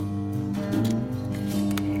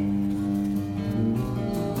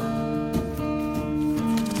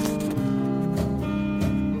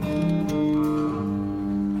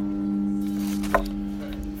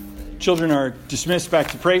Children are dismissed back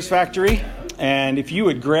to Praise Factory. And if you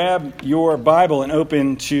would grab your Bible and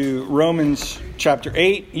open to Romans chapter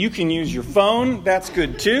 8, you can use your phone. That's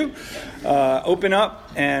good too. Open up,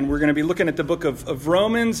 and we're going to be looking at the book of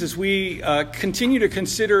Romans as we continue to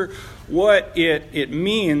consider what it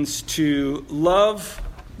means to love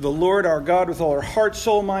the Lord our God with all our heart,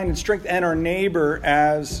 soul, mind, and strength, and our neighbor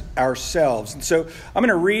as ourselves. And so I'm going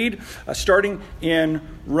to read starting in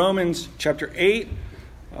Romans chapter 8,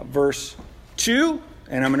 verse 2,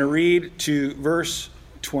 and I'm going to read to verse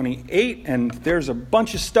 28, and there's a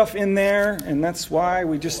bunch of stuff in there, and that's why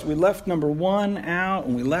we left number 1 out,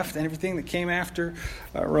 and we left everything that came after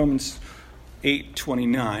Romans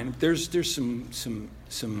 8:29. There's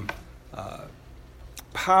some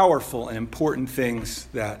powerful and important things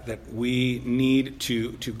that we need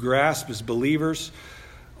to grasp as believers,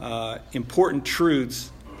 important truths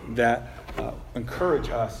that encourage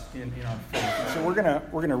us in our faith. And so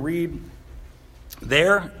we're gonna read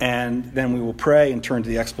there, and then we will pray and turn to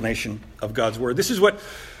the explanation of God's word. This is what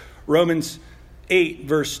Romans 8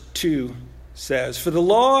 verse 2 says: "For the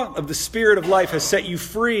law of the Spirit of life has set you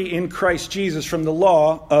free in Christ Jesus from the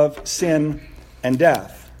law of sin and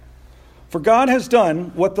death. For God has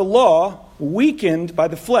done what the law, weakened by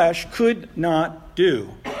the flesh, could not do.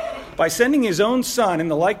 By sending his own Son in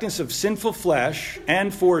the likeness of sinful flesh,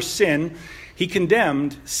 and for sin, he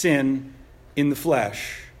condemned sin in the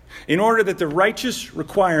flesh, in order that the righteous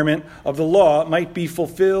requirement of the law might be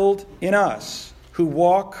fulfilled in us, who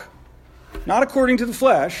walk not according to the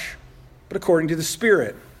flesh, but according to the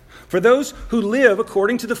Spirit. For those who live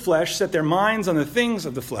according to the flesh set their minds on the things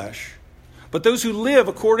of the flesh, but those who live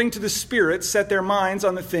according to the Spirit set their minds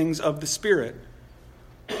on the things of the Spirit.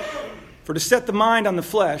 For to set the mind on the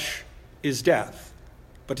flesh is death,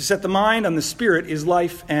 but to set the mind on the Spirit is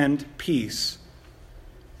life and peace.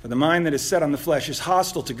 For the mind that is set on the flesh is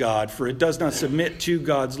hostile to God, for it does not submit to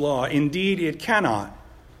God's law. Indeed, it cannot.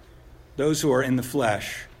 Those who are in the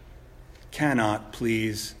flesh cannot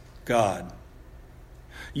please God.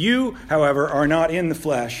 You, however, are not in the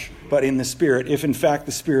flesh, but in the Spirit, if in fact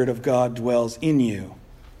the Spirit of God dwells in you.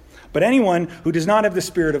 But anyone who does not have the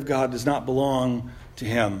Spirit of God does not belong to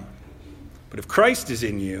him. But if Christ is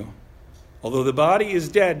in you, although the body is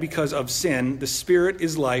dead because of sin, the Spirit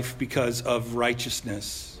is life because of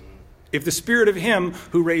righteousness. If the Spirit of him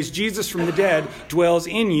who raised Jesus from the dead dwells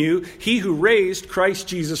in you, he who raised Christ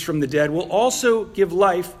Jesus from the dead will also give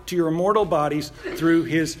life to your mortal bodies through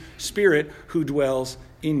his Spirit who dwells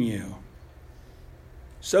in you.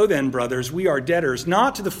 So then, brothers, we are debtors,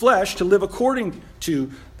 not to the flesh, to live according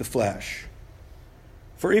to the flesh.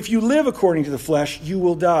 For if you live according to the flesh, you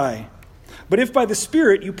will die. But if by the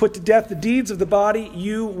Spirit you put to death the deeds of the body,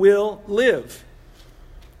 you will live.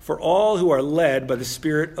 For all who are led by the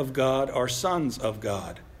Spirit of God are sons of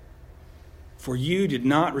God. For you did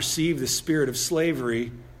not receive the spirit of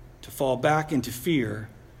slavery to fall back into fear,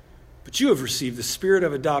 but you have received the Spirit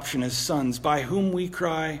of adoption as sons, by whom we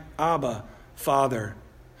cry, Abba, Father.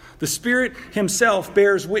 The Spirit himself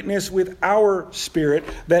bears witness with our spirit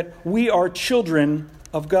that we are children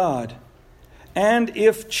of God. And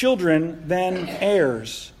if children, then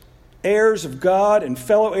heirs, heirs of God and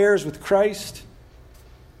fellow heirs with Christ,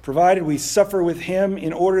 provided we suffer with him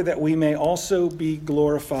in order that we may also be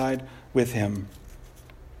glorified with him.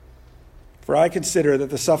 For I consider that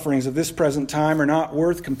the sufferings of this present time are not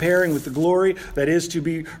worth comparing with the glory that is to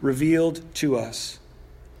be revealed to us.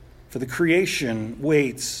 For the creation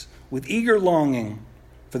waits with eager longing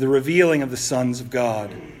for the revealing of the sons of God.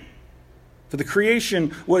 For the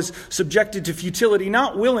creation was subjected to futility,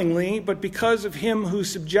 not willingly, but because of him who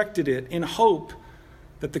subjected it, in hope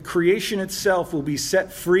that the creation itself will be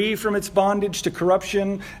set free from its bondage to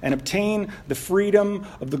corruption and obtain the freedom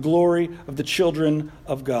of the glory of the children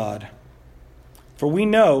of God. For we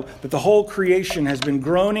know that the whole creation has been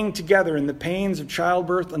groaning together in the pains of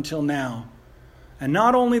childbirth until now. And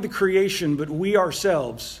not only the creation, but we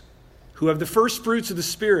ourselves, who have the first fruits of the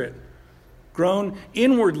Spirit, groan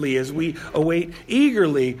inwardly as we await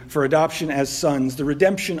eagerly for adoption as sons, the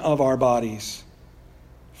redemption of our bodies.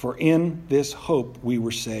 For in this hope we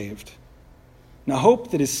were saved. Now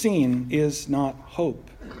hope that is seen is not hope.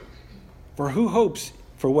 For who hopes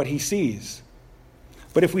for what he sees?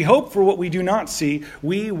 But if we hope for what we do not see,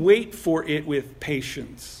 we wait for it with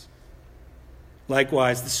patience.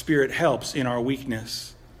 Likewise, the Spirit helps in our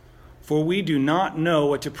weakness. For we do not know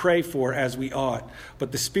what to pray for as we ought,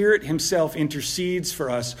 but the Spirit himself intercedes for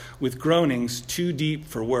us with groanings too deep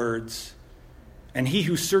for words. And he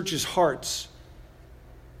who searches hearts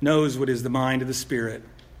knows what is the mind of the Spirit,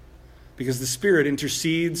 because the Spirit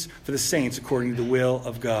intercedes for the saints according to the will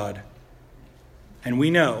of God. And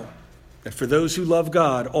we know that for those who love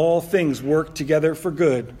God, all things work together for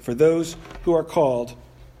good, for those who are called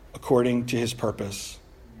according to his purpose.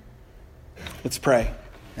 Let's pray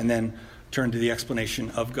and then turn to the explanation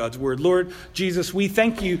of God's word. Lord Jesus, we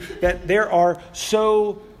thank you that there are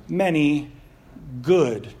so many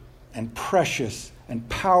good and precious and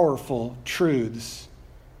powerful truths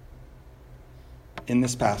in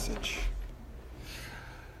this passage.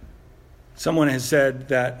 Someone has said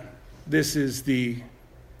that this is the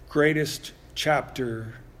greatest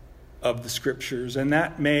chapter of the Scriptures, and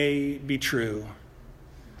that may be true.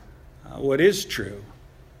 What is true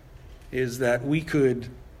is that we could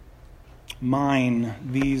mine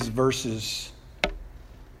these verses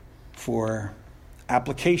for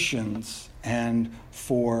applications and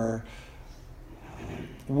for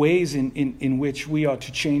ways in which we ought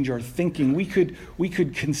to change our thinking. We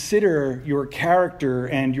could consider your character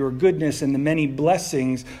and your goodness and the many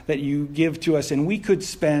blessings that you give to us, and we could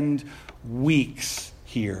spend weeks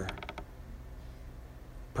here,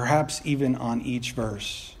 perhaps even on each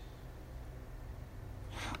verse.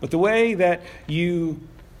 But the way that you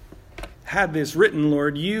had this written,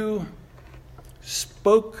 Lord, you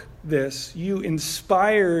spoke this, you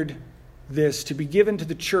inspired this to be given to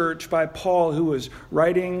the church by Paul, who was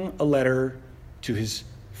writing a letter to his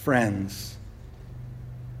friends,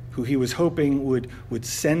 who he was hoping would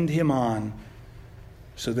send him on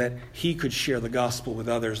so that he could share the gospel with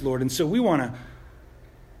others, Lord. And so we want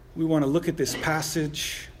to look at this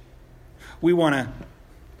passage. We want to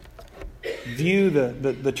view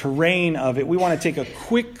the terrain of it. We want to take a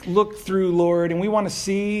quick look through, Lord, and we want to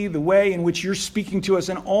see the way in which you're speaking to us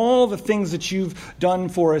and all the things that you've done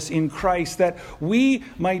for us in Christ, that we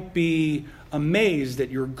might be amazed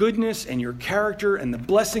at your goodness and your character and the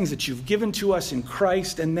blessings that you've given to us in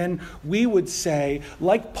Christ. And then we would say,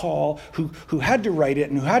 like Paul, who had to write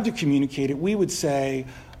it and who had to communicate it, we would say,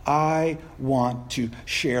 I want to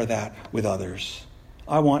share that with others.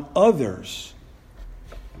 I want others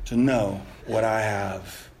to know what I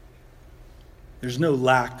have. There's no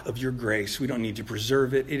lack of your grace. We don't need to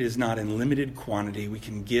preserve it. It is not in limited quantity. We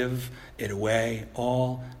can give it away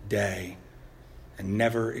all day and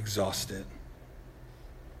never exhaust it.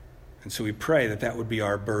 And so we pray that that would be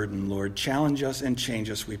our burden, Lord. Challenge us and change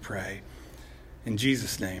us, we pray. In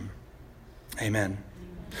Jesus' name, amen.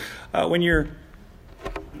 When you're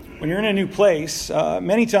in a new place,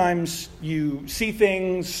 many times you see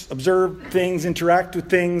things, observe things, interact with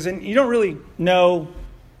things, and you don't really know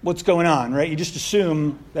what's going on, right? You just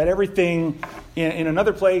assume that everything in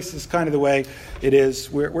another place is kind of the way it is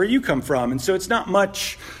where you come from. And so it's not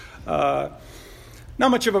much of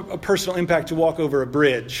a personal impact to walk over a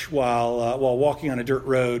bridge while walking on a dirt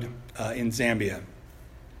road in Zambia.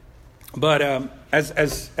 But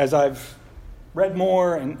as I've read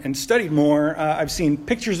more and studied more, I've seen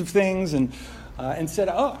pictures of things and said,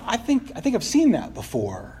 oh, I think I've seen that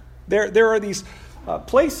before. There are these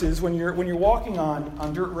places when you're walking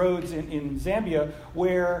on dirt roads in Zambia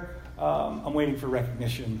where I'm waiting for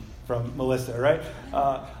recognition from Melissa, right?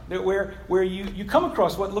 Where you come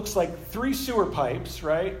across what looks like 3 sewer pipes,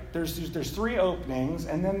 right? There's 3 openings,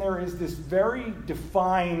 and then there is this very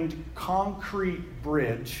defined concrete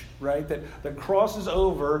bridge, right? That crosses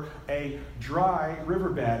over a dry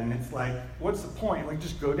riverbed, and it's like, what's the point? Like,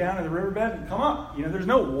 just go down to the riverbed and come up. There's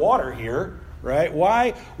no water here, right?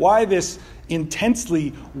 Why this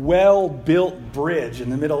intensely well-built bridge in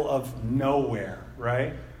the middle of nowhere,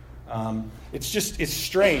 right? It's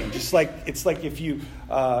strange. It's like if you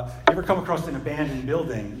ever come across an abandoned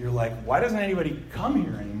building, you're like, why doesn't anybody come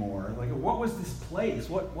here anymore? Like, what was this place?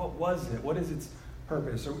 What was it? What is its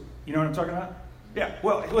purpose? Or, you know what I'm talking about? Yeah.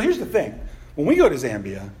 Well, here's the thing. When we go to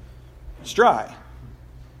Zambia, it's dry,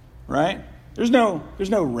 right? There's no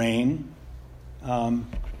rain.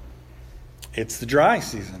 It's the dry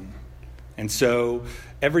season, and so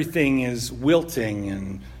everything is wilting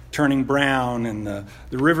and turning brown, and the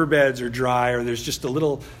riverbeds are dry, or there's just a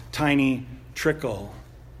little tiny trickle.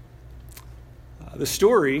 The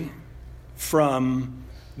story from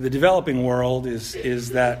the developing world is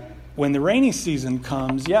that when the rainy season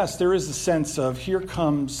comes, yes, there is a sense of here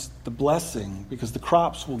comes the blessing, because the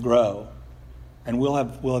crops will grow and we'll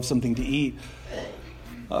have something to eat.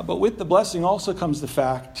 But with the blessing also comes the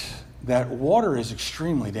fact that water is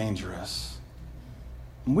extremely dangerous.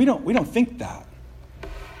 And we don't think that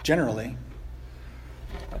generally.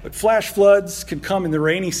 But flash floods can come in the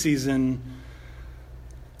rainy season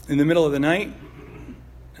in the middle of the night.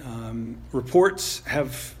 Reports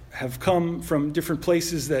have come from different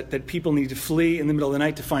places that people need to flee in the middle of the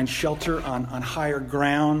night to find shelter on higher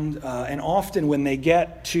ground. And often when they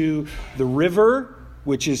get to the river,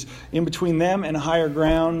 which is in between them and higher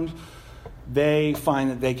ground, they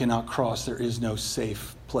find that they cannot cross. There is no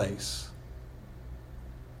safe place.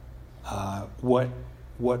 What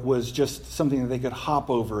was just something that they could hop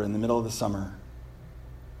over in the middle of the summer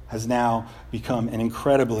has now become an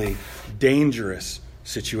incredibly dangerous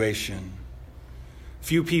situation.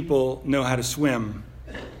 Few people know how to swim.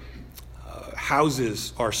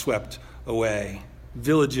 Houses are swept away.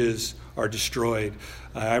 Villages are destroyed.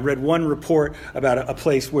 I read one report about a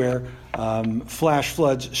place where flash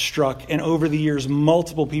floods struck, and over the years,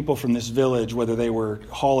 multiple people from this village, whether they were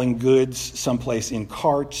hauling goods someplace in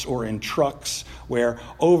carts or in trucks, where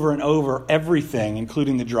over and over everything,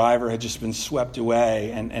 including the driver, had just been swept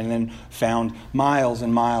away and then found miles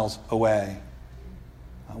and miles away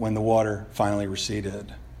when the water finally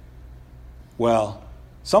receded. Well,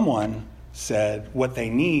 someone said what they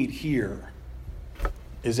need here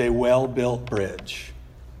is a well-built bridge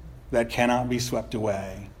that cannot be swept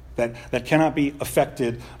away, that cannot be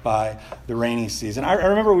affected by the rainy season. I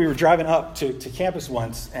remember we were driving up to campus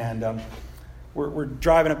once, and we're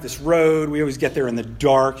driving up this road. We always get there in the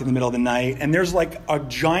dark, in the middle of the night, and there's like a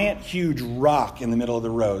giant, huge rock in the middle of the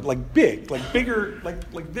road, like big, like bigger,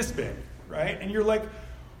 like this big, right? And you're like,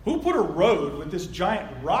 who put a road with this giant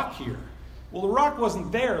rock here? Well, the rock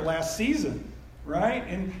wasn't there last season, right?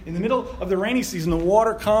 And in the middle of the rainy season, the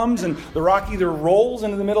water comes and the rock either rolls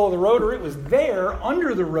into the middle of the road or it was there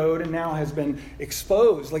under the road and now has been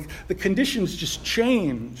exposed. Like, the conditions just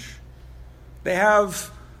change. They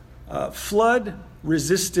have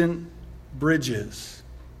flood-resistant bridges.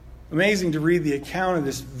 Amazing to read the account of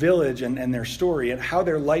this village and their story and how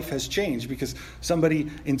their life has changed because somebody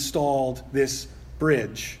installed this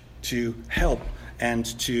bridge to help and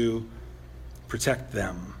to protect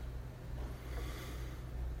them.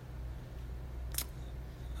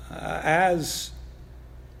 As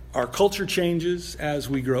our culture changes, as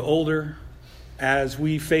we grow older, as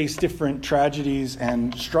we face different tragedies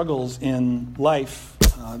and struggles in life,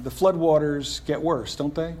 the floodwaters get worse,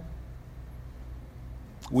 don't they?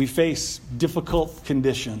 We face difficult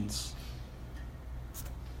conditions.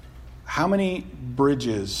 How many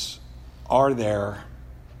bridges are there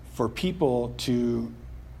for people to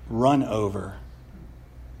run over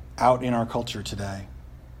out in our culture today?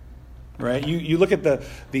 Right? You look at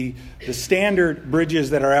the standard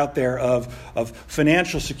bridges that are out there of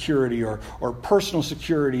financial security or personal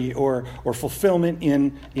security or fulfillment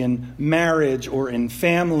in marriage or in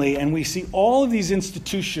family, and we see all of these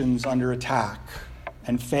institutions under attack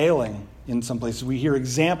and failing in some places. We hear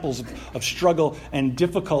examples of struggle and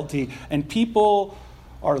difficulty, and people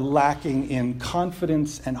are lacking in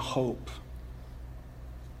confidence and hope.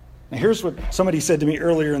 Now, here's what somebody said to me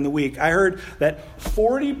earlier in the week. I heard that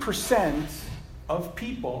 40% of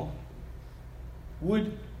people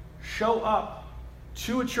would show up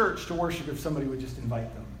to a church to worship if somebody would just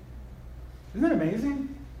invite them. Isn't that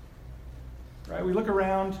amazing? Right? We look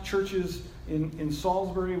around churches in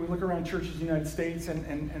Salisbury, we look around churches in the United States,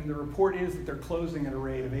 and the report is that they're closing at a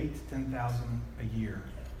rate of 8,000 to 10,000 a year.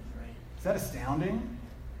 Is that astounding?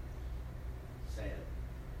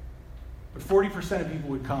 But 40% of people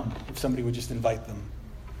would come if somebody would just invite them.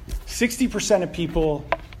 60% of people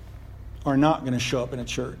are not going to show up in a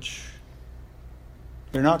church.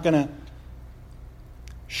 They're not going to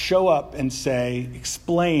show up and say,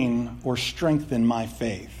 explain or strengthen my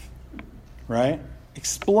faith. Right?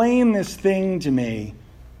 Explain this thing to me.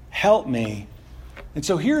 Help me. And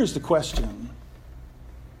so here's the question.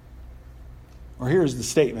 Or here's the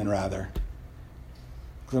statement, rather.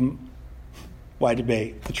 Why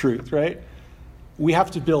debate the truth, right? We have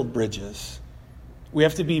to build bridges. We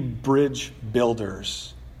have to be bridge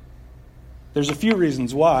builders. There's a few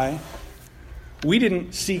reasons why. We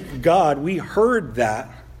didn't seek God. We heard that.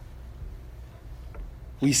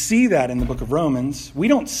 We see that in the book of Romans. We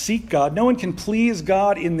don't seek God. No one can please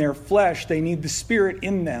God in their flesh. They need the Spirit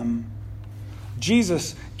in them.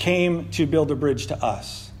 Jesus came to build a bridge to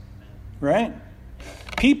us, right?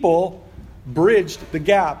 People bridged the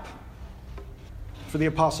gap for the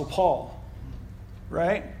Apostle Paul,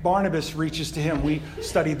 right? Barnabas reaches to him. We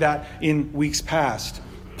studied that in weeks past.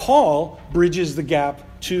 Paul bridges the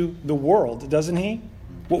gap to the world, doesn't he?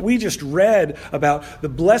 What we just read about the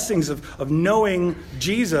blessings of knowing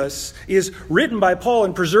Jesus is written by Paul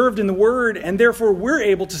and preserved in the Word, and therefore we're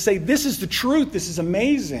able to say, this is the truth, this is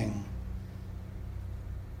amazing.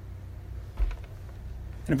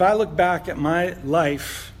 And if I look back at my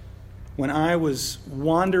life when I was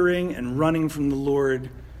wandering and running from the Lord,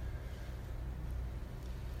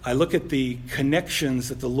 I look at the connections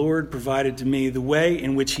that the Lord provided to me, the way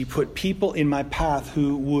in which he put people in my path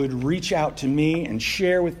who would reach out to me and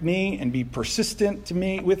share with me and be persistent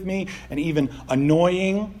with me, and even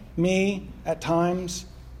annoying me at times,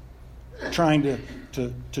 trying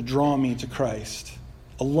to draw me to Christ.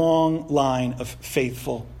 A long line of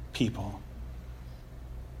faithful people.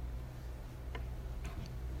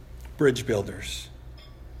 Bridge builders.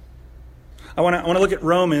 I want to look at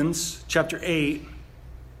Romans chapter 8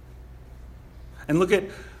 and look at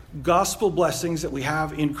gospel blessings that we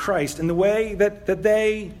have in Christ and the way that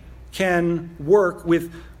they can work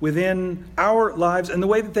within our lives and the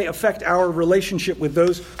way that they affect our relationship with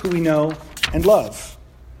those who we know and love.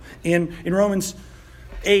 In Romans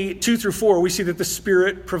 8, 2 through 4, we see that the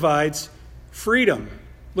Spirit provides freedom.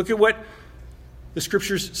 Look at what the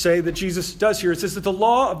Scriptures say that Jesus does here. It says that the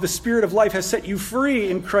law of the Spirit of life has set you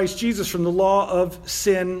free in Christ Jesus from the law of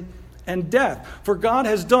sin and death. For God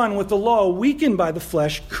has done what the law, weakened by the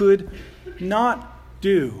flesh, could not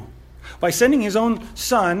do. By sending his own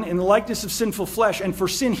Son in the likeness of sinful flesh, and for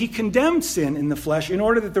sin, he condemned sin in the flesh in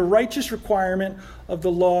order that the righteous requirement of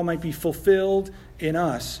the law might be fulfilled in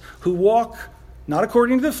us, who walk not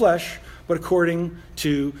according to the flesh, but according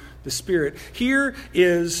to the Spirit. Here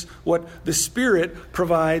is what the Spirit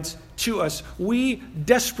provides to us. We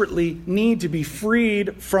desperately need to be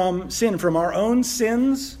freed from sin, from our own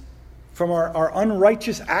sins, from our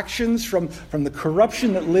unrighteous actions, from the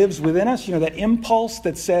corruption that lives within us. You know, that impulse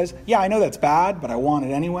that says, yeah, I know that's bad, but I want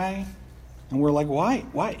it anyway. And we're like, why?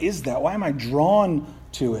 Why is that? Why am I drawn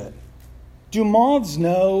to it? Do moths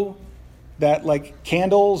know that, like,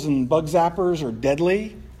 candles and bug zappers are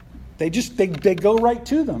deadly? They go right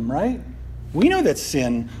to them, right? We know that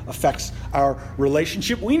sin affects our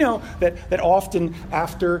relationship. We know that often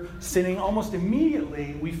after sinning, almost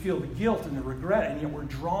immediately, we feel the guilt and the regret, and yet we're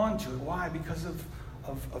drawn to it. Why? Because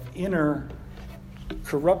of inner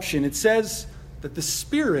corruption. It says that the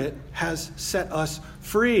Spirit has set us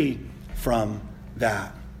free from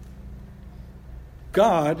that.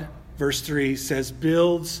 God, verse 3 says,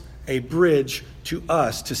 builds a bridge to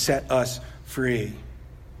us to set us free.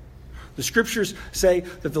 The Scriptures say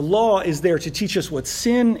that the law is there to teach us what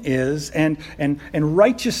sin is, and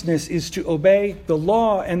righteousness is to obey the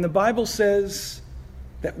law. And the Bible says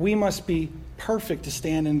that we must be perfect to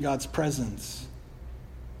stand in God's presence.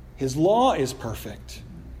 His law is perfect,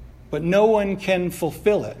 but no one can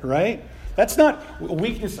fulfill it, right? That's not a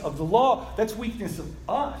weakness of the law, that's weakness of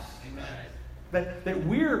us. That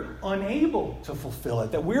we're unable to fulfill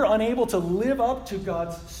it, that we're unable to live up to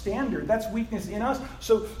God's standard. That's weakness in us.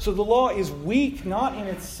 So the law is weak, not in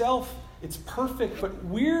itself. It's perfect, but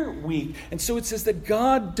we're weak. And so it says that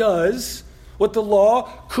God does what the law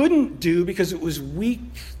couldn't do because it was weak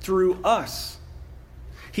through us.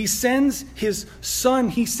 He sends his Son,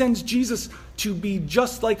 he sends Jesus to be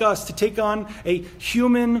just like us, to take on a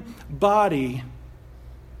human body.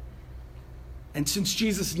 And since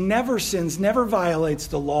Jesus never sins, never violates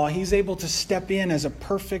the law, he's able to step in as a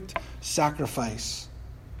perfect sacrifice.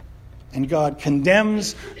 And God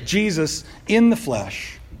condemns Jesus in the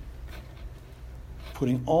flesh,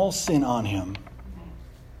 putting all sin on him,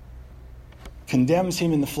 condemns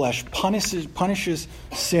him in the flesh, punishes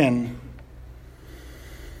sin,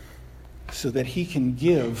 so that he can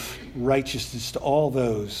give righteousness to all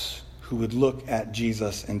those who would look at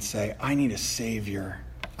Jesus and say, I need a Savior.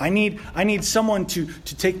 I need someone to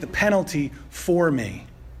take the penalty for me.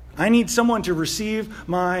 I need someone to receive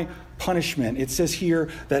my punishment. It says here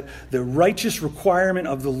that the righteous requirement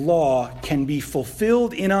of the law can be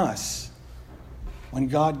fulfilled in us when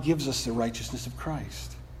God gives us the righteousness of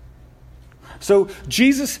Christ. So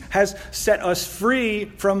Jesus has set us free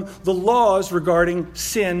from the laws regarding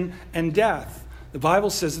sin and death. The Bible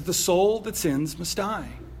says that the soul that sins must die.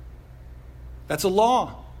 That's a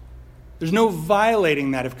law. There's no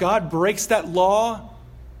violating that. If God breaks that law,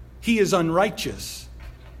 he is unrighteous.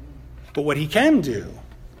 But what he can do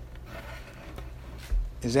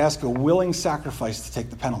is ask a willing sacrifice to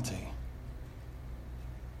take the penalty.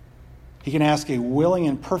 He can ask a willing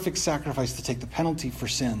and perfect sacrifice to take the penalty for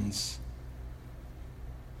sins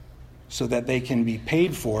so that they can be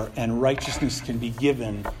paid for and righteousness can be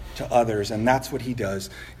given to others. And that's what he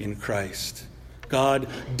does in Christ. God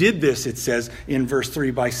did this, it says in verse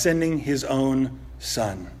 3, by sending his own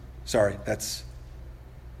Son. Sorry, that's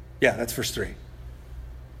verse 3.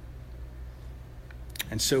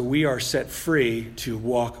 And so we are set free to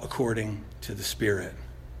walk according to the Spirit.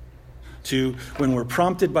 When we're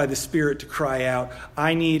prompted by the Spirit to cry out,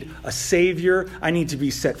 I need a Savior, I need to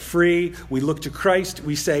be set free. We look to Christ,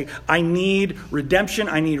 we say, I need redemption,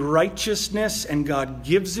 I need righteousness, and God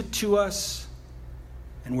gives it to us.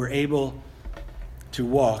 and we're able to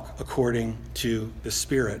walk according to the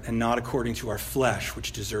Spirit and not according to our flesh,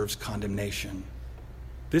 which deserves condemnation.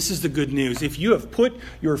 This is the good news. If you have put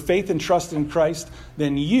your faith and trust in Christ,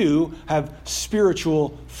 then you have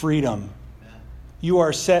spiritual freedom. You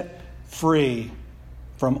are set free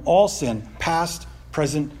from all sin, past,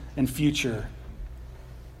 present, and future.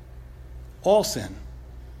 All sin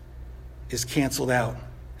is canceled out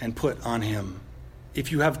and put on him.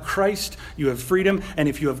 If you have Christ, you have freedom. And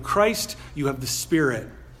if you have Christ, you have the Spirit.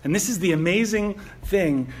 And this is the amazing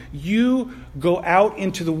thing. You go out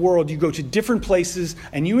into the world, you go to different places,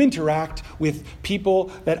 and you interact with people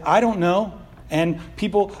that I don't know, and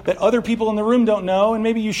people that other people in the room don't know, and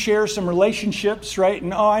maybe you share some relationships, right?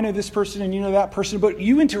 And I know this person and you know that person, but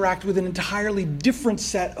you interact with an entirely different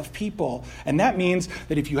set of people. And that means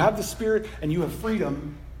that if you have the Spirit and you have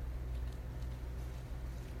freedom,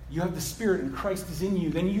 you have the Spirit and Christ is in you,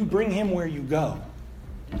 then you bring him where you go.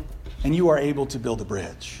 And you are able to build a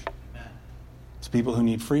bridge to people who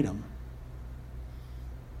need freedom.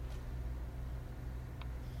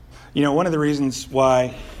 You know, one of the reasons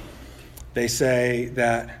why they say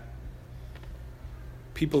that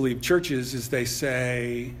people leave churches is they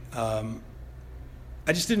say, I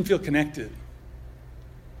just didn't feel connected.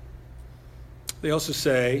 They also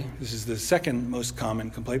say, this is the second most common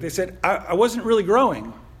complaint, they said, I wasn't really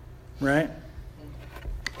growing, right?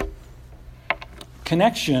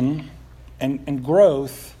 Connection and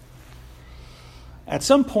growth, at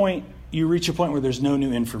some point, you reach a point where there's no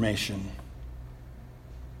new information.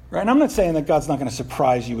 Right? And I'm not saying that God's not going to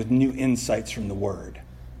surprise you with new insights from the Word.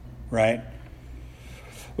 Right?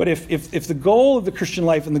 But if the goal of the Christian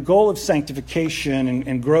life and the goal of sanctification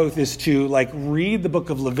and growth is to read the book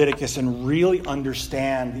of Leviticus and really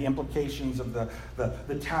understand the implications of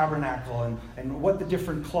the tabernacle and what the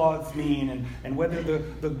different cloths mean and whether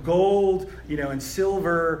the gold and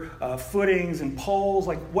silver footings and poles,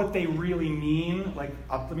 what they really mean,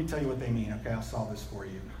 let me tell you what they mean, okay? I'll solve this for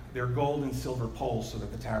you. They're gold and silver poles so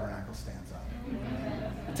that the tabernacle stands up.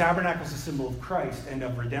 The tabernacle is a symbol of Christ and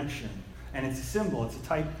of redemption. And it's a symbol, it's a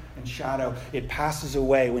type and shadow. It passes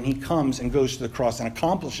away when he comes and goes to the cross and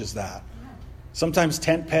accomplishes that. Sometimes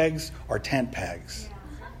tent pegs are tent pegs.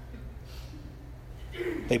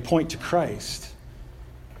 They point to Christ.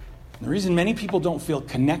 And the reason many people don't feel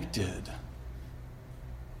connected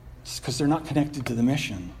is because they're not connected to the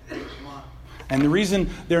mission. And the reason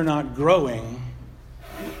they're not growing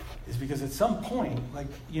is because at some point,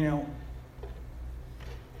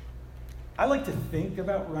 I like to think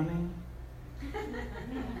about running.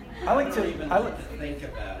 I love to think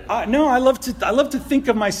about it. No, I love to think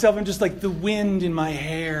of myself and just the wind in my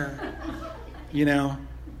hair,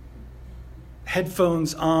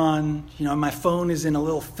 headphones on, my phone is in a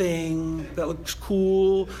little thing that looks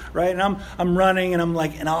cool, right? And I'm running and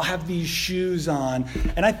and I'll have these shoes on,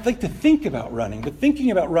 and I like to think about running, but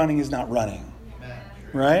thinking about running is not running,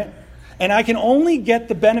 right? And I can only get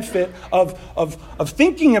the benefit of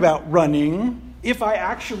thinking about running if I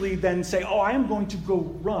actually then say, I am going to go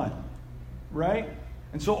run, right?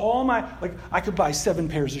 And so all my, I could buy 7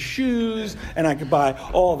 pairs of shoes, and I could buy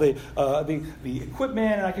all the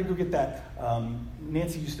equipment, and I could go get that.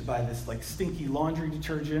 Nancy used to buy this stinky laundry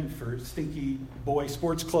detergent for stinky boy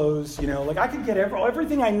sports clothes. I could get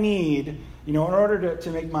everything I need, in order to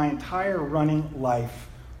make my entire running life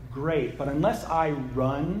great. But unless I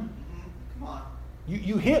run,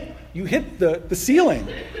 you hit the ceiling,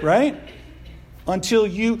 right? Until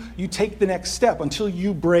you take the next step, until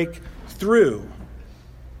you break through.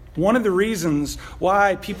 One of the reasons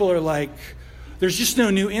why people are there's just no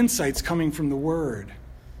new insights coming from the Word.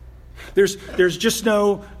 There's just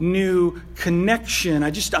no new connection.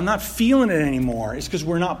 I'm not feeling it anymore. It's because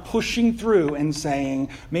we're not pushing through and saying,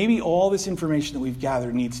 maybe all this information that we've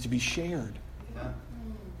gathered needs to be shared. Yeah.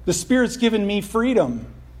 The Spirit's given me freedom.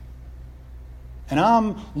 And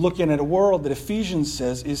I'm looking at a world that Ephesians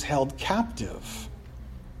says is held captive.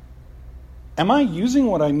 Am I using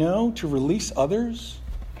what I know to release others?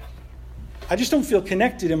 I just don't feel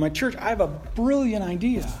connected in my church. I have a brilliant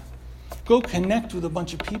idea. Go connect with a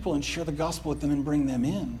bunch of people and share the gospel with them and bring them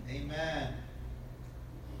in. Amen.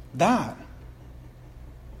 That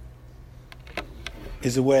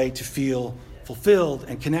is a way to feel fulfilled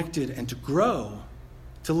and connected and to grow,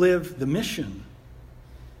 to live the mission.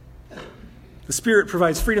 The Spirit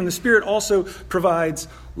provides freedom. The Spirit also provides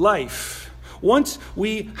life. Once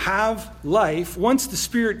we have life, once the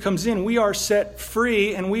Spirit comes in, we are set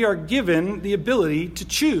free and we are given the ability to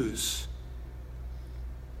choose.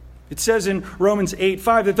 It says in Romans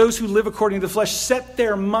 8:5 that those who live according to the flesh set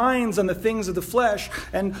their minds on the things of the flesh,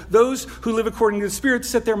 and those who live according to the Spirit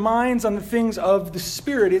set their minds on the things of the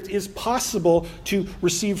Spirit. It is possible to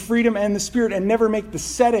receive freedom and the Spirit and never make the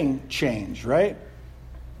setting change, right?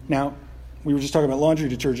 Now, we were just talking about laundry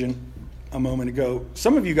detergent a moment ago.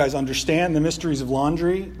 Some of you guys understand the mysteries of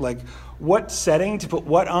laundry, like what setting to put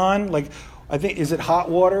what on. Like, I think, is it hot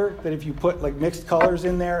water that if you put like mixed colors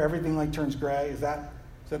in there, everything like turns gray? Is that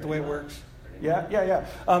the way it works? Yeah.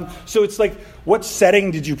 So it's like, what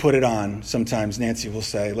setting did you put it on? Sometimes Nancy will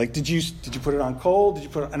say, like, did you put it on cold? Did you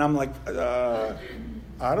put it? And I'm like,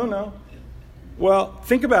 I don't know. Well,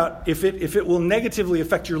 think about if it will negatively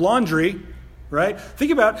affect your laundry, right?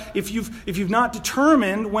 Think about if you've not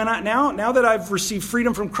determined now that I've received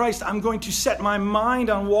freedom from Christ, I'm going to set my mind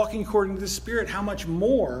on walking according to the Spirit. How much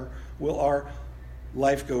more will our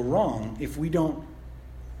life go wrong if we don't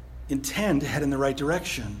intend to head in the right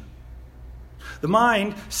direction? The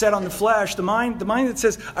mind set on the flesh, the mind that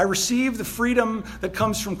says, I receive the freedom that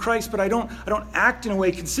comes from Christ, but I don't act in a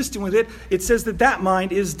way consistent with it. It says that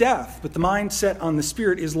mind is death, but the mind set on the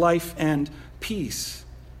Spirit is life and peace.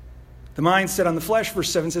 The mind set on the flesh, verse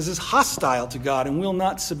 7 says, is hostile to God and will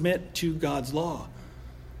not submit to God's law.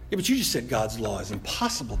 Yeah, but you just said God's law is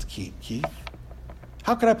impossible to keep, Keith.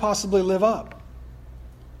 How could I possibly live up?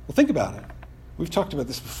 Well, think about it. We've talked about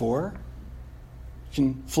this before. You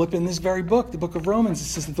can flip in this very book, the book of Romans. It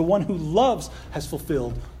says that the one who loves has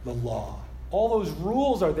fulfilled the law. All those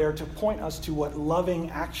rules are there to point us to what loving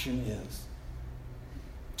action is.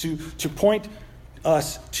 To point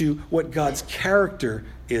us to what God's character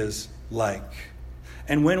is like.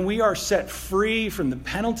 And when we are set free from the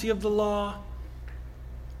penalty of the law,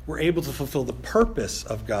 we're able to fulfill the purpose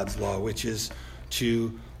of God's law, which is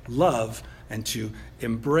to love and to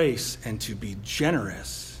embrace and to be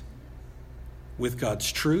generous with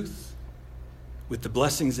God's truth, with the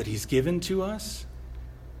blessings that He's given to us,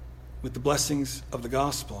 with the blessings of the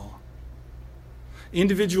gospel.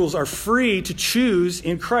 Individuals are free to choose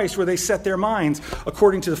in Christ where they set their minds,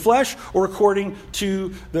 according to the flesh or according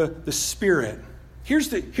to the Spirit. Here's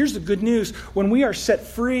the good news. When we are set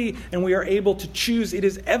free and we are able to choose, it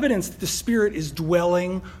is evidence that the Spirit is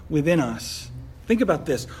dwelling within us. Think about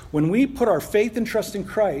this. When we put our faith and trust in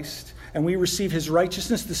Christ and we receive His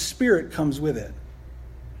righteousness, the Spirit comes with it.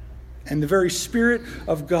 And the very Spirit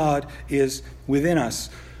of God is within us.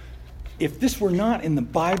 If this were not in the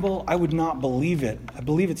Bible, I would not believe it. I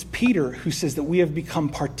believe it's Peter who says that we have become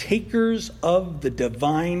partakers of the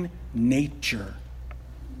divine nature.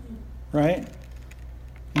 Right?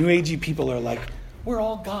 New Agey people are like, we're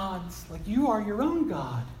all gods. Like, you are your own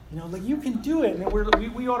God. You know, like, you can do it. And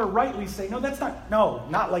we ought to rightly say,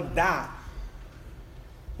 not like that.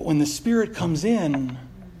 But when the Spirit comes in,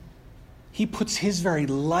 He puts His very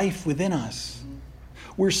life within us.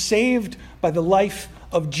 We're saved by the life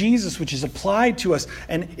of Jesus, which is applied to us.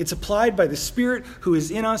 And it's applied by the Spirit who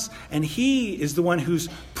is in us. And He is the one who's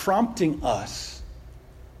prompting us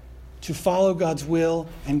to follow God's will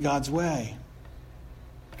and God's way.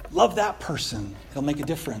 Love that person. It'll make a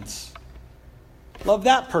difference. Love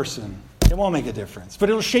that person. It won't make a difference. But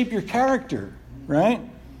it'll shape your character, right?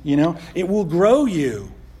 You know, it will grow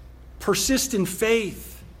you. Persist in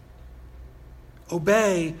faith.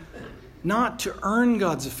 Obey, not to earn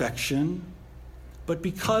God's affection, but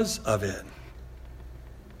because of it.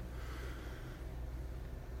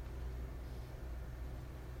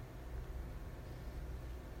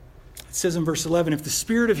 It says in verse 11, if the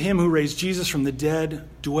Spirit of Him who raised Jesus from the dead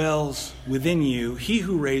dwells within you, He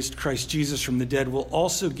who raised Christ Jesus from the dead will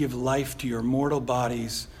also give life to your mortal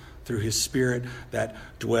bodies through His Spirit that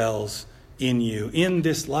dwells in you. In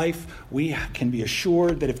this life, we can be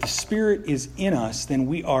assured that if the Spirit is in us, then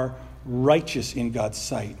we are righteous in God's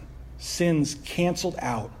sight. Sins canceled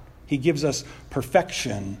out. He gives us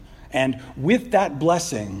perfection. And with that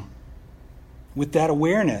blessing, with that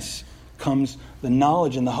awareness, comes the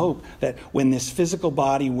knowledge and the hope that when this physical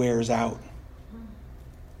body wears out,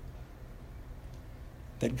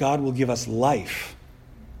 that God will give us life.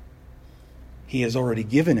 He has already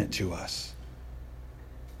given it to us.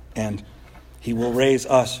 And He will raise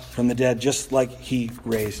us from the dead just like He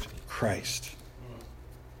raised Christ.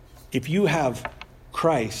 If you have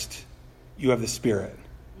Christ, you have the Spirit.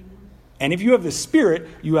 And if you have the Spirit,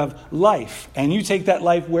 you have life. And you take that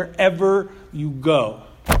life wherever you go.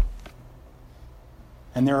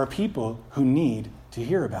 And there are people who need to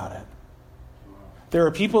hear about it. There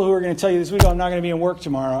are people who are going to tell you this week, I'm not going to be in work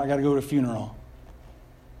tomorrow. I got to go to a funeral.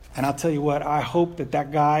 And I'll tell you what, I hope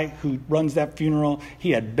that guy who runs that funeral,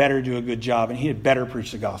 he had better do a good job and he had better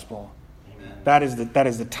preach the gospel. Amen. That is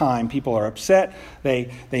the time. People are upset.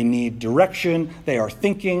 They need direction. They are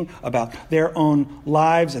thinking about their own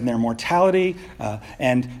lives and their mortality.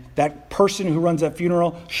 And that person who runs that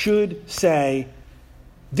funeral should say,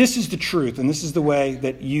 this is the truth, and this is the way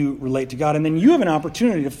that you relate to God. And then you have an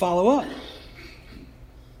opportunity to follow up.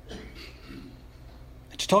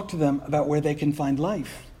 To talk to them about where they can find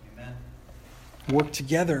life. Amen. Work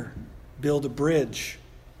together. Build a bridge.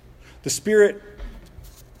 The Spirit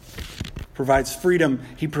provides freedom.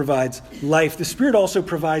 He provides life. The Spirit also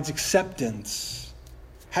provides acceptance.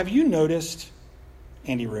 Have you noticed,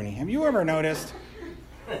 Andy Rooney, have you ever noticed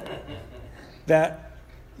that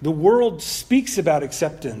the world speaks about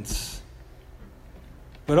acceptance,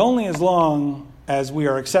 but only as long as we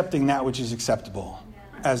are accepting that which is acceptable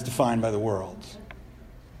as defined by the world?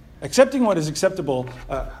 Accepting what is acceptable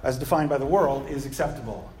as defined by the world is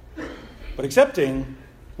acceptable. But accepting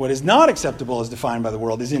what is not acceptable as defined by the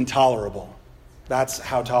world is intolerable. That's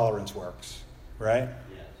how tolerance works, right?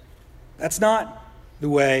 Yes. That's not the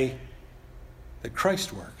way that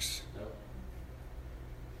Christ works. No.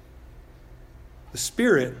 The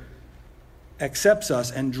Spirit accepts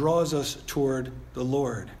us and draws us toward the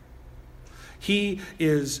Lord. He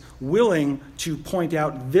is willing to point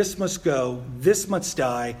out, this must go, this must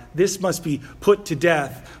die, this must be put to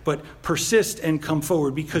death, but persist and come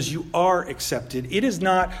forward because you are accepted. It is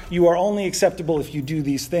not, you are only acceptable if you do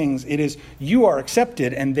these things. It is, you are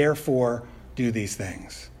accepted and therefore do these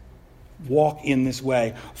things. Walk in this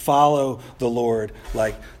way. Follow the Lord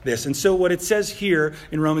like this. And so what it says here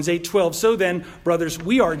in Romans 8:12, so then, brothers,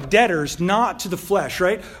 we are debtors not to the flesh,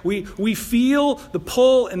 right? We feel the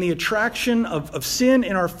pull and the attraction of sin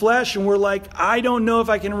in our flesh, and we're like, I don't know if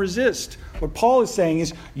I can resist. What Paul is saying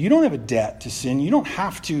is, you don't have a debt to sin. You don't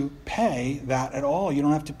have to pay that at all. You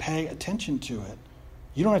don't have to pay attention to it.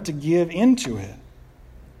 You don't have to give into it.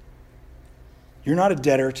 You're not a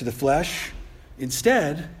debtor to the flesh.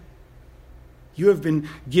 Instead, you have been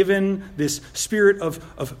given this spirit of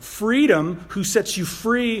freedom who sets you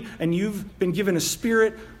free, and you've been given a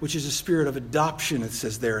spirit which is a spirit of adoption, it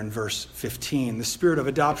says there in verse 15. The spirit of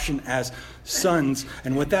adoption as sons.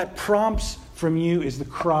 And what that prompts from you is the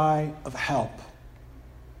cry of help.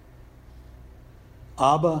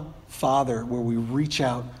 Abba, Father, where we reach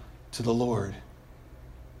out to the Lord.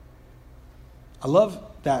 I love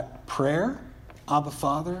that prayer, Abba,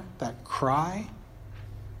 Father, that cry,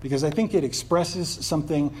 because I think it expresses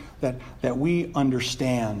something that we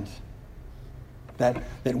understand. That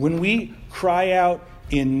when we cry out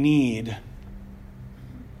in need,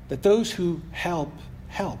 that those who help,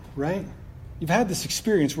 right? You've had this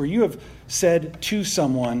experience where you have said to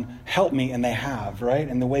someone, help me, and they have, right?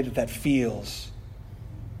 And the way that feels.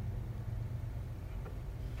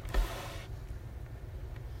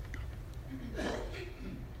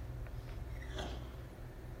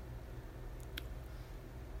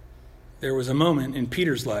 There was a moment in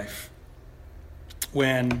Peter's life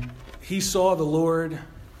when he saw the Lord.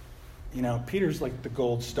 You know, Peter's like the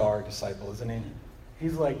gold star disciple, isn't he?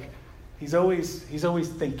 He's always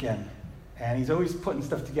thinking, and he's always putting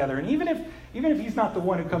stuff together. And even if he's not the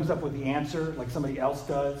one who comes up with the answer, like somebody else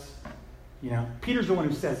does, you know, Peter's the one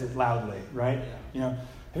who says it loudly, right? Yeah. You know,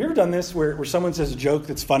 have you ever done this where someone says a joke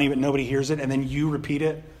that's funny but nobody hears it, and then you repeat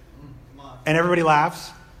it, and everybody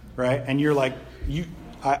laughs, right? And you're like,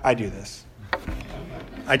 I do this.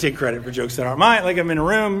 I take credit for jokes that aren't mine. Like I'm in a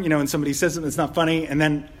room, you know, and somebody says something that's not funny, and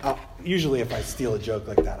then usually if I steal a joke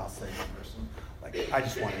like that, I'll say to the person, like, I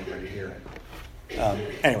just want everybody to hear it.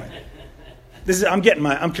 Anyway,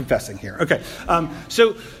 I'm confessing here. Okay,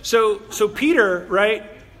 so Peter, right,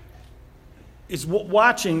 is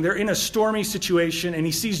watching. They're in a stormy situation, and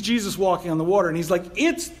he sees Jesus walking on the water, and he's like,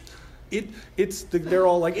 they're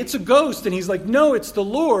all like, it's a ghost, and he's like, no, it's the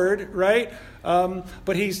Lord, right?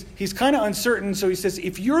 But he's kind of uncertain, so he says,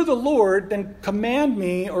 if you're the Lord, then command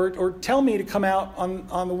me or tell me to come out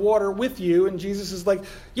on the water with you. And Jesus is like,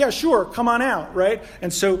 yeah, sure, come on out, right?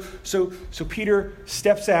 And so Peter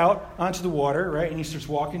steps out onto the water, right? And he starts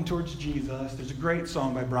walking towards Jesus. There's a great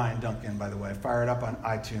song by Brian Duncan, by the way. Fire it up on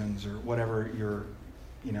iTunes or whatever your,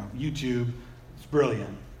 YouTube. It's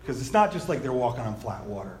brilliant because it's not just like they're walking on flat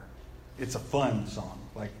water. It's a fun song.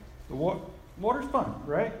 Like the water's fun,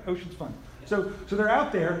 right? Ocean's fun. So they're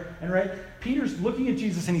out there, and right, Peter's looking at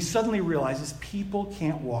Jesus, and he suddenly realizes people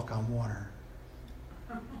can't walk on water.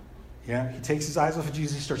 Yeah, he takes his eyes off of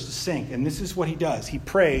Jesus, he starts to sink, and this is what he does. He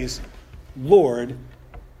prays, Lord,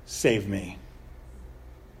 save me.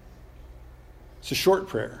 It's a short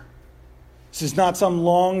prayer, This is not some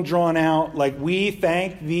long drawn out, like, we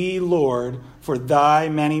thank thee, Lord, for thy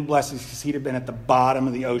many blessings, because he'd have been at the bottom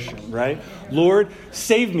of the ocean, right? Lord,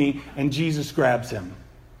 save me. And Jesus grabs him.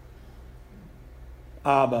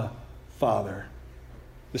 Abba, Father.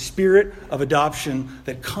 The spirit of adoption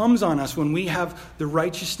that comes on us when we have the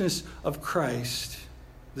righteousness of Christ,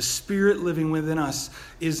 the Spirit living within us,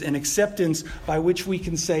 is an acceptance by which we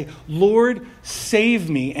can say, Lord, save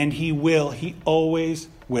me, and he will. He always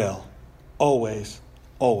will. Always,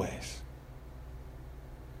 always.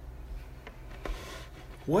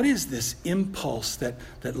 What is this impulse that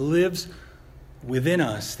lives within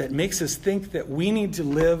us that makes us think that we need to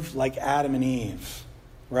live like Adam and Eve?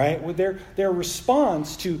 Right? Well, their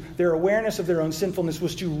response to their awareness of their own sinfulness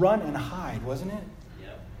was to run and hide, wasn't it?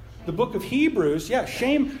 The book of Hebrews,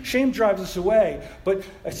 shame drives us away. But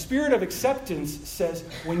a spirit of acceptance says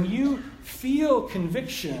when you feel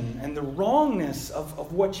conviction and the wrongness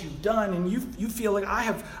of what you've done, and you feel like I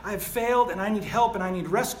have failed and I need help and I need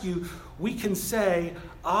rescue, we can say,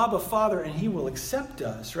 Abba, Father, and he will accept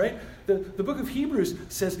us, right? The book of Hebrews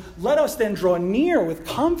says, let us then draw near with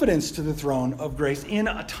confidence to the throne of grace in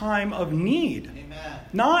a time of need. Amen.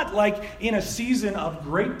 Not like in a season of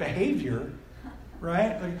great behavior.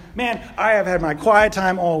 Right? Like, man, I have had my quiet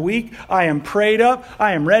time all week. I am prayed up.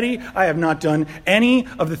 I am ready. I have not done any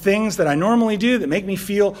of the things that I normally do that make me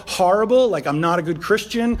feel horrible, like I'm not a good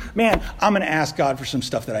Christian. Man, I'm going to ask God for some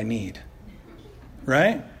stuff that I need.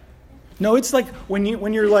 Right? No, it's like when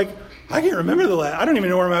you're like, I can't remember I don't even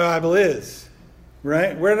know where my Bible is.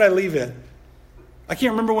 Right? Where did I leave it? I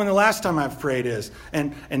can't remember when the last time I've prayed is.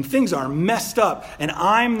 And things are messed up, and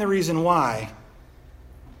I'm the reason why.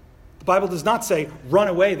 The Bible does not say, run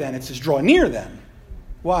away then. It says, draw near then.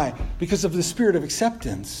 Why? Because of the spirit of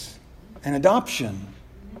acceptance and adoption.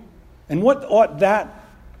 And what ought that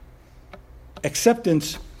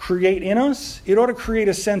acceptance create in us? It ought to create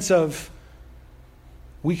a sense of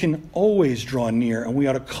we can always draw near, and we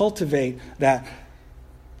ought to cultivate that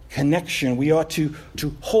connection. We ought to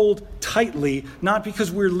hold tightly, not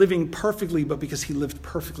because we're living perfectly, but because he lived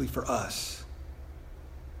perfectly for us.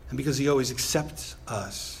 And because he always accepts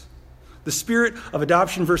us. The spirit of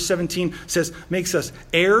adoption, verse 17 says, makes us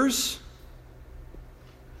heirs.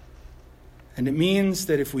 And it means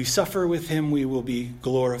that if we suffer with him, we will be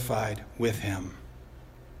glorified with him.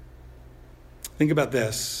 Think about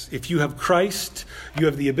this. If you have Christ, you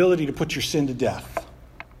have the ability to put your sin to death.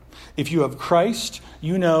 If you have Christ,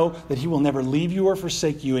 you know that he will never leave you or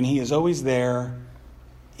forsake you, and he is always there,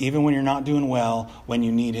 even when you're not doing well, when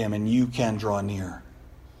you need him, and you can draw near.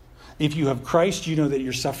 If you have Christ, you know that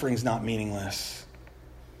your suffering is not meaningless.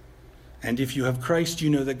 And if you have Christ, you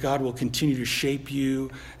know that God will continue to shape you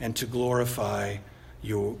and to glorify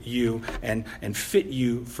you and fit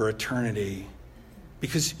you for eternity.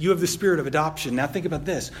 Because you have the spirit of adoption. Now think about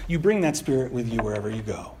this. You bring that spirit with you wherever you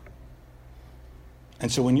go.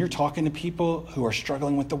 And so when you're talking to people who are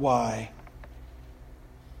struggling with the why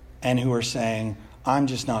and who are saying, I'm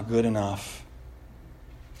just not good enough,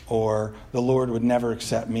 or the Lord would never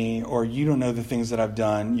accept me, or you don't know the things that I've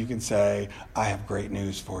done, you can say, I have great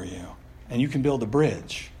news for you. And you can build a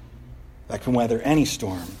bridge that can weather any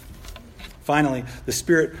storm. Finally, the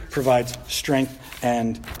Spirit provides strength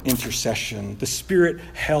and intercession. The Spirit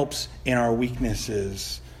helps in our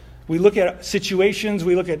weaknesses. We look at situations,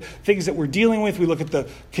 we look at things that we're dealing with, we look at the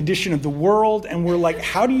condition of the world, and we're like,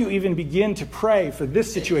 how do you even begin to pray for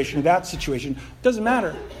this situation or that situation? Doesn't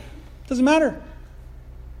matter. Doesn't matter.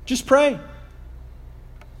 Just pray.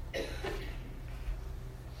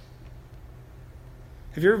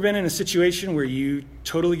 Have you ever been in a situation where you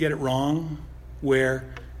totally get it wrong,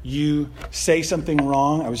 where you say something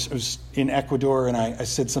wrong? I was in Ecuador, and I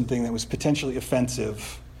said something that was potentially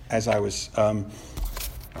offensive as I was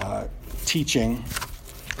teaching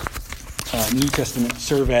a New Testament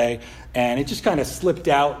survey, and it just kind of slipped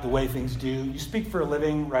out the way things do. You speak for a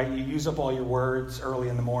living, right? You use up all your words early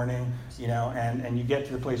in the morning, and you get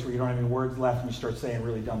to the place where you don't have any words left, and you start saying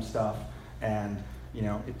really dumb stuff, and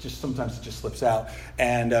sometimes it just slips out.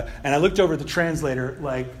 And I looked over at the translator,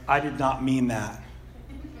 like, I did not mean that.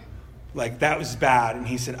 Like, that was bad. And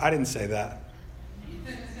he said, I didn't say that.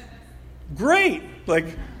 Great.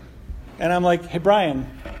 And I'm like, hey, Brian,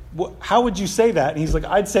 how would you say that? And he's like,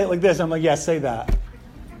 I'd say it like this. I'm like, yeah, say that.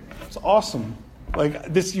 It's awesome.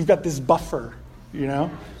 Like this, you've got this buffer,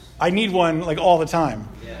 I need one all the time.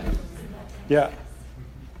 Yeah.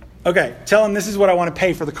 Okay, tell him this is what I want to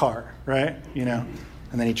pay for the car, right?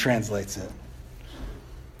 And then he translates it.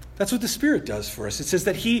 That's what the Spirit does for us. It says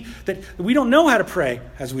that we don't know how to pray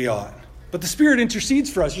as we ought. But the Spirit intercedes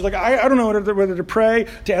for us. You're like, I don't know whether to pray,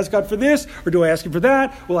 to ask God for this, or do I ask him for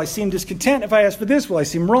that? Will I seem discontent if I ask for this? Will I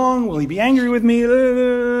seem wrong? Will he be angry with me?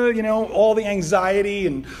 All the anxiety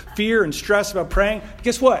and fear and stress about praying.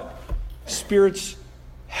 Guess what? Spirit's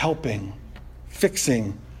helping,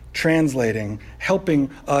 fixing, translating, helping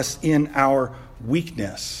us in our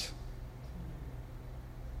weakness.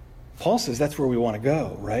 Paul says that's where we want to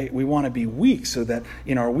go, right? We want to be weak so that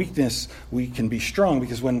in our weakness we can be strong,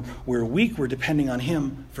 because when we're weak, we're depending on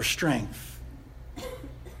him for strength.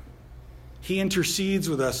 He intercedes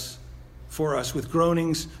for us with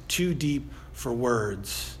groanings too deep for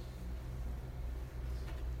words.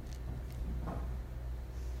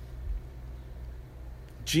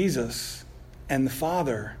 Jesus and the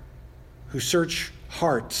Father, who search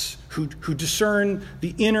hearts, who discern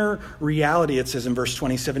the inner reality, it says in verse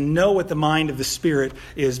 27, know what the mind of the Spirit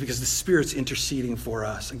is, because the Spirit's interceding for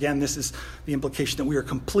us. Again, this is the implication that we are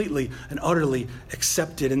completely and utterly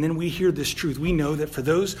accepted. And then we hear this truth. We know that for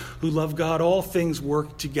those who love God, all things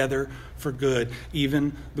work together for good,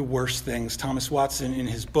 even the worst things. Thomas Watson, in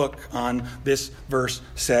his book on this verse,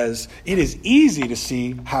 says, it is easy to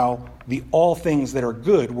see how the all things that are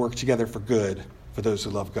good work together for good for those who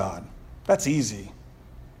love God. That's easy.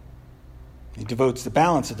 He devotes the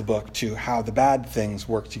balance of the book to how the bad things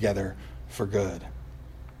work together for good.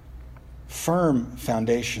 Firm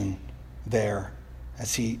foundation there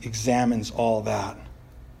as he examines all that.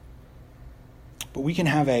 But we can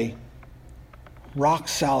have a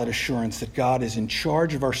rock-solid assurance that God is in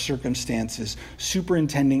charge of our circumstances,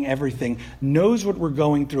 superintending everything, knows what we're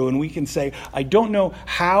going through, and we can say, I don't know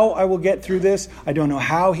how I will get through this. I don't know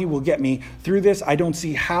how he will get me through this. I don't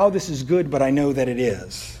see how this is good, but I know that it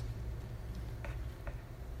is.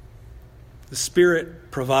 The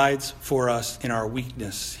Spirit provides for us in our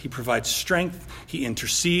weakness. He provides strength, he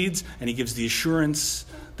intercedes, and he gives the assurance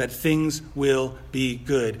that things will be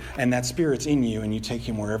good. And that Spirit's in you, and you take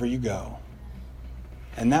him wherever you go.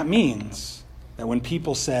 And that means that when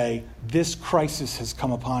people say, this crisis has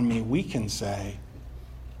come upon me, we can say,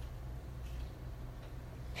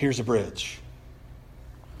 here's a bridge.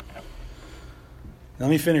 Let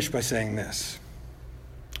me finish by saying this.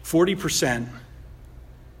 40%,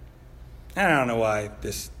 and I don't know why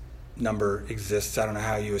this number exists. I don't know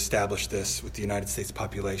how you establish this with the United States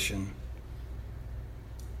population.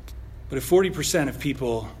 But if 40% of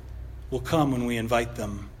people will come when we invite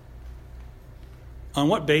them, on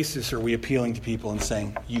what basis are we appealing to people and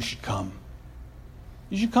saying, you should come?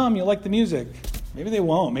 You should come, you'll like the music. Maybe they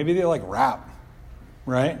won't. Maybe they like rap,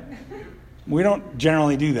 right? We don't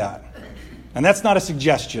generally do that. And that's not a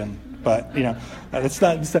suggestion, but, it's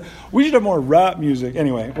not, we should have more rap music.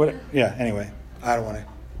 Anyway, I don't want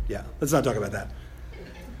to, let's not talk about that.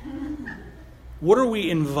 What are we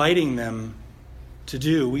inviting to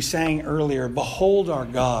do. We sang earlier, behold our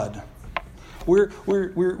God.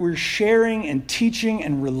 We're sharing and teaching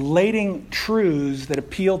and relating truths that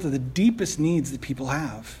appeal to the deepest needs that people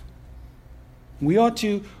have. We ought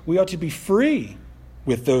to be free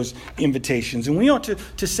with those invitations. And we ought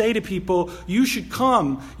to say to people, you should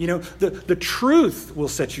come. You know, the truth will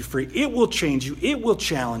set you free. It will change you. It will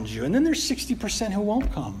challenge you. And then there's 60% who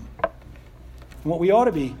won't come. And what we ought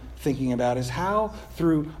to be thinking about is how,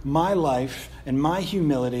 through my life and my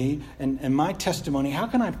humility and my testimony, how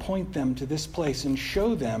can I point them to this place and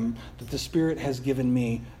show them that the Spirit has given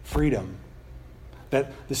me freedom,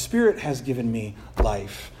 that the Spirit has given me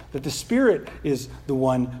life, that the Spirit is the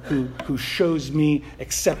one who shows me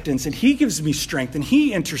acceptance, and He gives me strength, and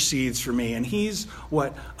He intercedes for me, and He's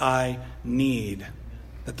what I need.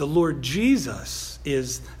 That the Lord Jesus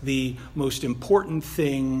is the most important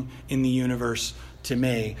thing in the universe to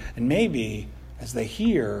me. And maybe as they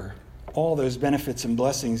hear all those benefits and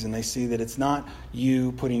blessings and they see that it's not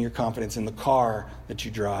you putting your confidence in the car that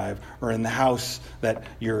you drive or in the house that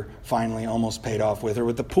you're finally almost paid off with or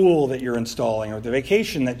with the pool that you're installing or the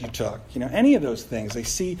vacation that you took, you know, any of those things, they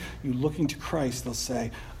see you looking to Christ, they'll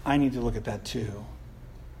say, I need to look at that too.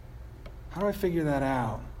 How do I figure that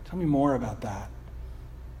out? Tell me more about that.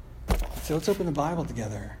 So let's open the Bible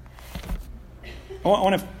together. I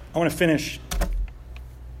want to finish.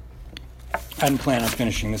 I hadn't planned on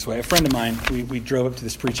finishing this way. A friend of mine, we drove up to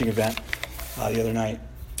this preaching event the other night,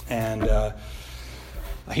 and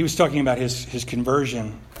he was talking about his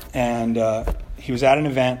conversion, and he was at an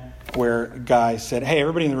event where a guy said, hey,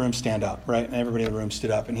 everybody in the room stand up, right? And everybody in the room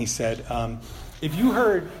stood up, and he said, if you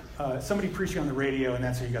heard somebody preaching on the radio and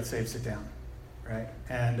that's how you got saved, sit down, right?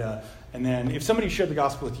 And then if somebody shared the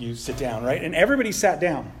gospel with you, sit down, right? And everybody sat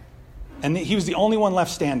down, and he was the only one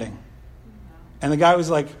left standing. And the guy was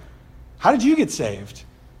like, how did you get saved?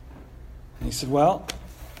 And he said, well,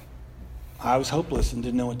 I was hopeless and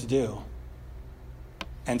didn't know what to do.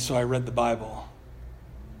 And so I read the Bible.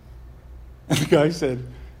 And the guy said,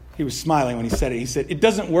 he was smiling when he said it. He said, it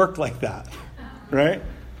doesn't work like that, right?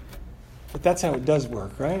 But that's how it does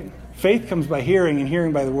work, right? Faith comes by hearing, and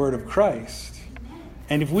hearing by the word of Christ.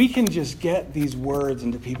 And if we can just get these words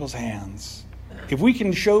into people's hands, if we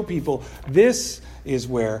can show people this is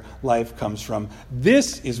where life comes from,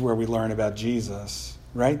 this is where we learn about Jesus,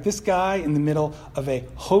 right? This guy in the middle of a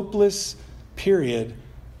hopeless period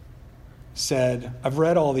said, I've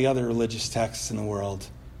read all the other religious texts in the world.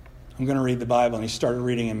 I'm going to read the Bible. And he started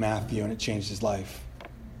reading in Matthew, and it changed his life.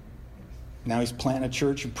 Now he's planting a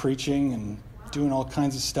church and preaching and doing all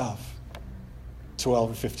kinds of stuff.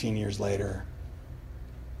 12 or 15 years later,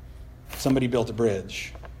 somebody built a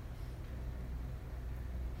bridge.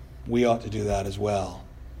 We ought to do that as well.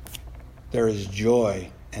 There is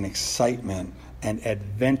joy and excitement and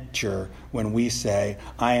adventure when we say,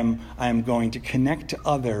 I am going to connect to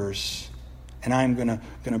others, and I'm going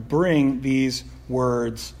to bring these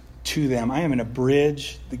words to them. I am going to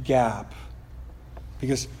bridge the gap,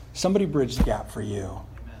 because somebody bridged the gap for you.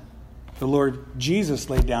 Amen. The Lord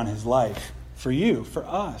Jesus laid down his life for you, for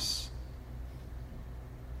us.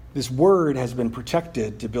 This word has been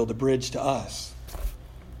protected to build a bridge to us,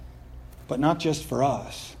 but not just for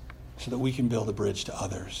us, so that we can build a bridge to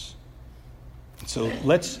others. And so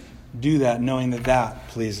let's do that, knowing that that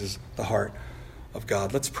pleases the heart of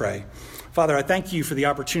God. Let's pray. Father, I thank you for the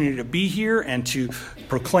opportunity to be here and to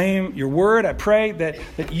proclaim your word. I pray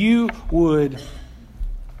that you would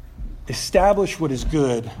establish what is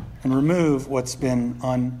good and remove what's been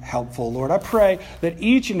unhelpful. Lord, I pray that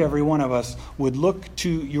each and every one of us would look to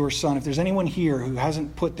your Son. If there's anyone here who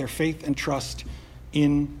hasn't put their faith and trust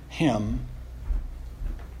in him,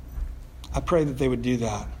 I pray that they would do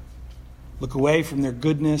that. Look away from their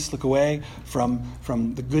goodness. Look away from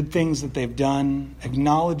the good things that they've done,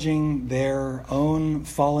 acknowledging their own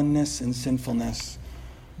fallenness and sinfulness.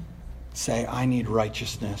 Say, I need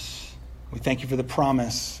righteousness. We thank you for the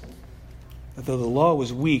promise that though the law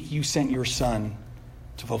was weak, you sent your Son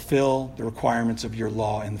to fulfill the requirements of your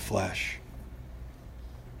law in the flesh.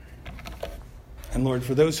 And Lord,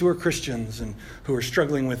 for those who are Christians and who are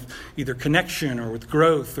struggling with either connection or with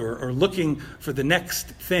growth or looking for the next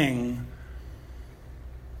thing,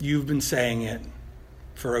 you've been saying it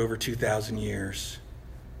for over 2,000 years.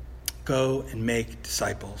 Go and make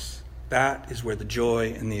disciples. That is where the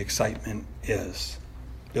joy and the excitement is.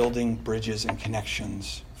 Building bridges and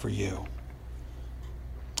connections for you.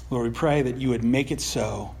 Lord, we pray that you would make it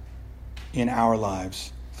so in our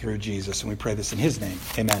lives through Jesus. And we pray this in his name.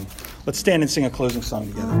 Amen. Let's stand and sing a closing song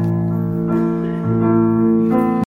together.